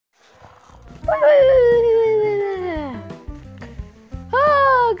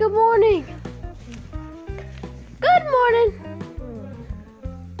Oh, good morning. Good morning.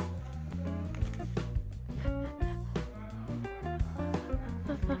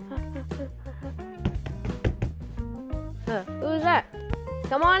 Who's that?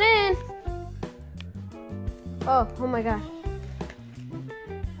 Come on in. Oh my gosh.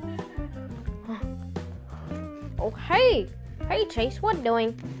 Oh, hey, Chase, what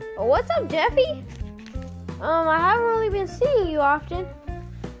doing? Oh, what's up, Jeffy? I haven't really been seeing you often.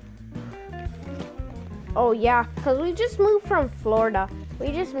 Oh yeah, cause we just moved from Florida.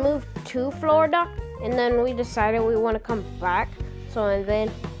 We just moved to Florida, and then we decided we want to come back. So, and then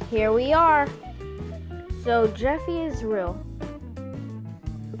here we are. So Jeffy is real.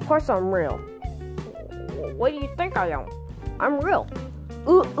 Of course I'm real. What do you think I am? I'm real.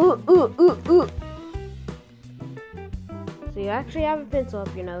 So you actually have a pencil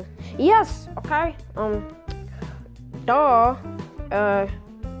up your nose. Yes, okay. Duh.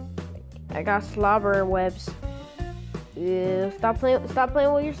 I got slobber webs. Yeah, stop playing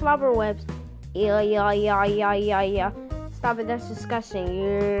with your slobber webs. Yeah. Stop it, that's disgusting.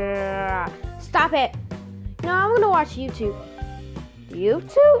 Yeah. Stop it. No, I'm gonna watch YouTube.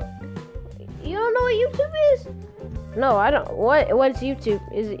 YouTube? You don't know what YouTube is? No, I don't. What's YouTube?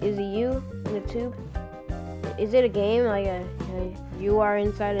 Is it you in a tube? Is it a game like you are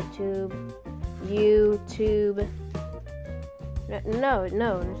inside a tube? YouTube. No, it's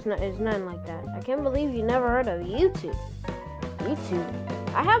not. It's nothing like that. I can't believe you never heard of YouTube. YouTube.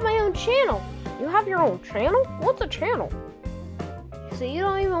 I have my own channel. You have your own channel? What's a channel? So you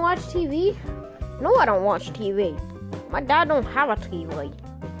don't even watch TV? No, I don't watch TV. My dad don't have a TV.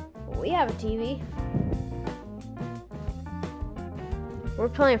 We have a TV. We're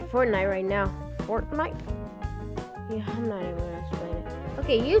playing Fortnite right now. Fortnite? Yeah, I'm not even gonna explain it.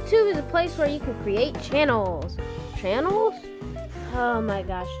 Okay, YouTube is a place where you can create channels. Channels? Oh my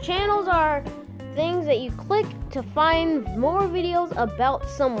gosh. Channels are things that you click to find more videos about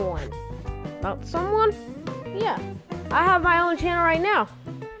someone. About someone? Yeah. I have my own channel right now.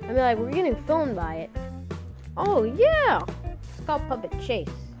 I mean, like, we're getting filmed by it. Oh, yeah. It's called Puppet Chase.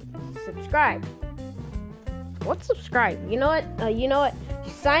 Subscribe. What's subscribe? You know what?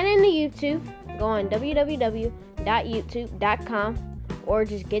 Just sign into YouTube. Go on www.youtube.com or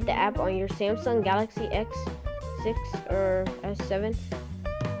just get the app on your Samsung Galaxy S6 or S7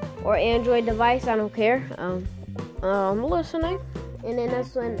 or Android device. I don't care. I'm listening. And then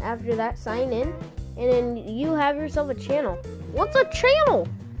that's when, after that, sign in. And then you have yourself a channel. What's a channel?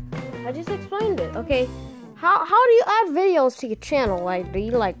 I just explained it. Okay. How do you add videos to your channel? Like, do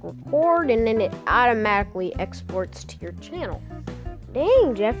you record and then it automatically exports to your channel?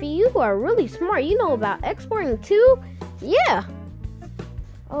 Dang, Jeffy, you are really smart. You know about exporting too? Yeah.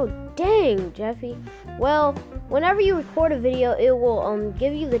 Oh, dang, Jeffy. Well, whenever you record a video, it will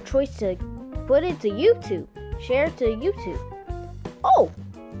give you the choice to put it to YouTube, share it to YouTube. Oh,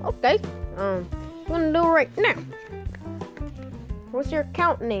 okay. I'm gonna do it right now. What's your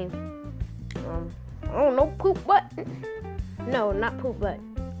account name? I don't know, poop butt. No, not poop butt.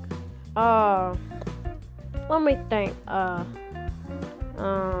 Let me think.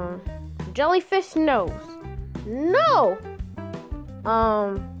 Jellyfish nose. No.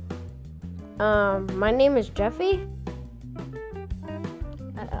 My name is Jeffy.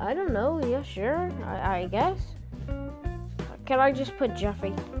 I don't know. Yeah, sure. I guess. Can I just put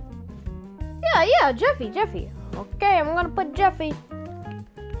Jeffy? Yeah, Jeffy. Okay, I'm gonna put Jeffy.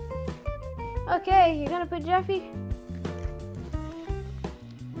 Okay, you're gonna put Jeffy?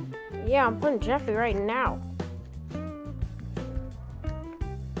 Yeah, I'm putting Jeffy right now.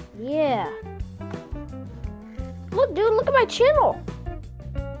 Yeah. Look, dude, look at my channel.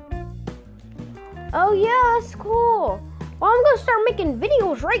 Oh, yeah, that's cool. Well, I'm gonna start making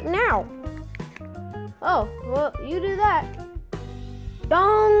videos right now. Oh, well, you do that.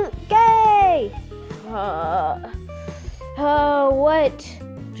 Donkey! What,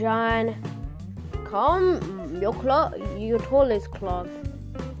 John? Come, your toilet is clogged.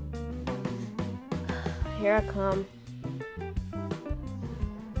 Here I come.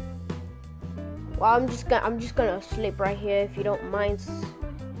 Well, I'm just gonna sleep right here if you don't mind.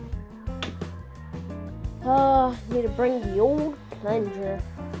 Need to bring the old plunger.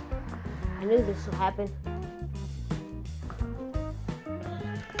 I knew this would happen.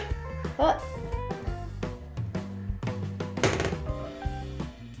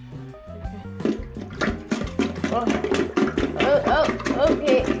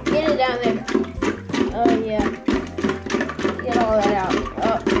 Okay, get it down there. Oh yeah, get all that out.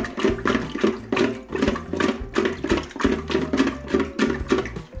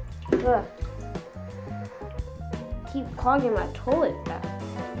 keep clogging my toilet.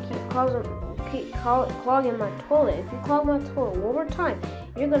 Keep clogging my toilet. If you clog my toilet one more time,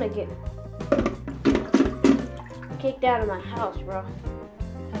 you're gonna get kicked out of my house, bro.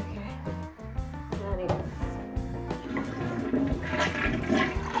 Okay.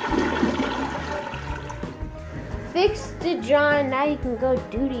 Fixed it, John. Now you can go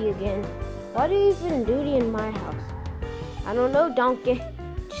duty again. Why do you even duty in my house? I don't know, donkey.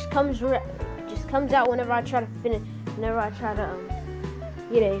 Just comes out whenever I try to finish. Whenever I try to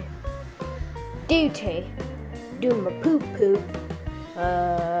duty. Do my poop.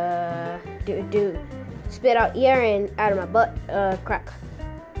 Do spit out urine out of my butt. Crack.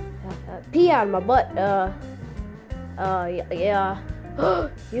 Pee out of my butt. Yeah.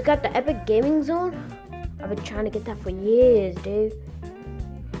 You got the Epic Gaming Zone? I've been trying to get that for years, dude.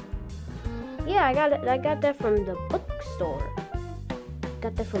 Yeah, I got that from the bookstore.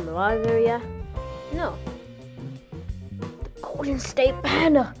 Got that from the library, yeah? No. The Golden State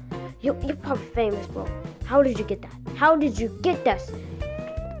Panda. You're probably famous, bro. How did you get that? How did you get this?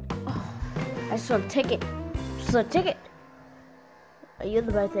 Oh, I saw a ticket. Are you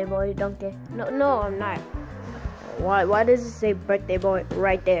the birthday boy, donkey? No, I'm not. Why does it say birthday boy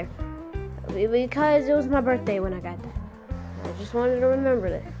right there? Because it was my birthday when I got that. I just wanted to remember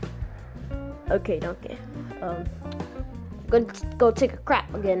that. Okay, donkey. Gonna go take a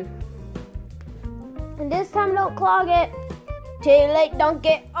crap again. And this time don't clog it. Too late,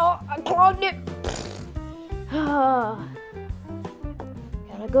 donkey. Oh, I clogged it.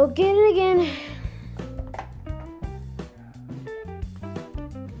 Gotta go get it again.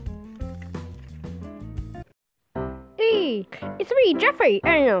 Hey, it's me, Jeffy.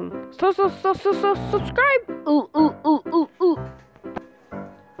 So subscribe. Ooh.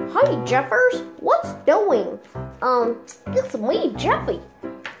 Hi, Jeffers. What's doing? It's me, Jeffy.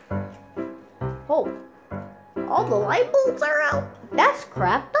 Oh, all the light bulbs are out. That's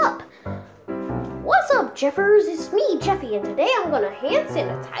crapped up. What's up, Jeffers? It's me, Jeffy, and today I'm gonna hand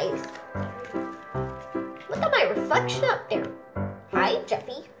sanitize. Look at my reflection up there. Hi,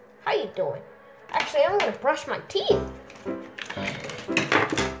 Jeffy. How you doing? Actually, I'm gonna brush my teeth.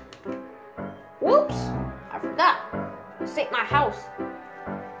 Whoops! I forgot. This ain't my house.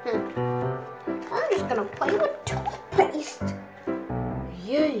 I'm just gonna play with toothpaste.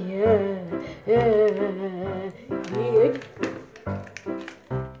 Yeah.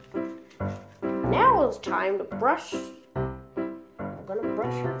 Now it's time to brush. I'm gonna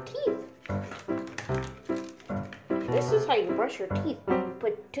brush your teeth. This is how you brush your teeth. You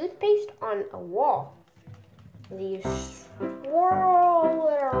put toothpaste on a wall. And you swirl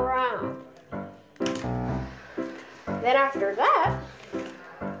it around. Then after that,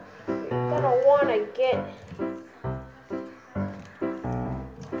 you're gonna wanna get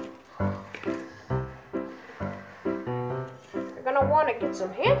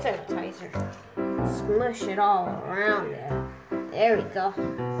some hand sanitizer. Smush it all around there. There we go.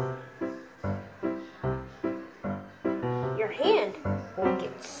 Your hand will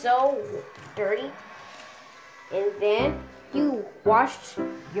get so dirty. And then you washed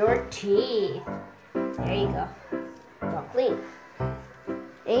your teeth. There you go. It's all clean.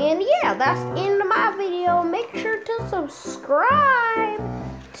 And yeah, that's the end of my video. Make sure to subscribe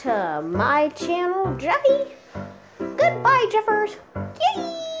to my channel, Jeffy. Goodbye, Jeffers.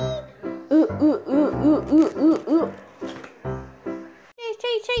 Yay!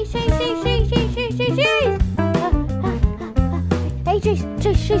 Chase.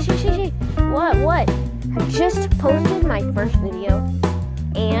 What? I just posted my first video,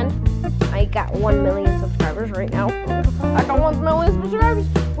 and I got 1 million subscribers right now. I got 1 million subscribers.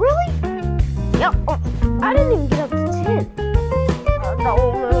 Really? Yep. I didn't even get up to 10. I got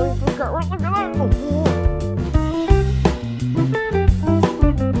 1 million subscribers. Look at that.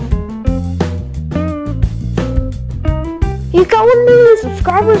 You got 1 million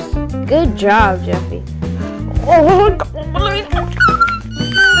subscribers? Good job, Jeffy. Oh, I got 1 million subscribers.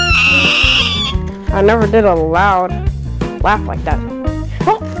 I never did a loud laugh like that.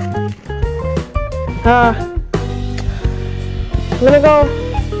 I'm gonna go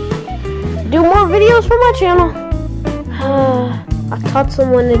do more videos for my channel. I taught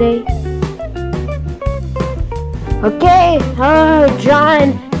someone today. Okay,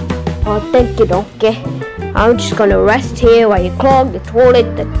 John. Oh, thank you, donkey. I'm just gonna rest here while you clog the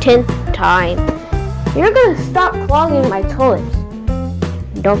toilet the 10th time. You're gonna stop clogging my toilets,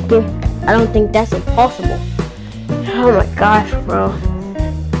 donkey. I don't think that's impossible. Oh my gosh, bro.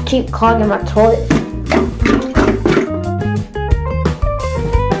 Keep clogging my toilet.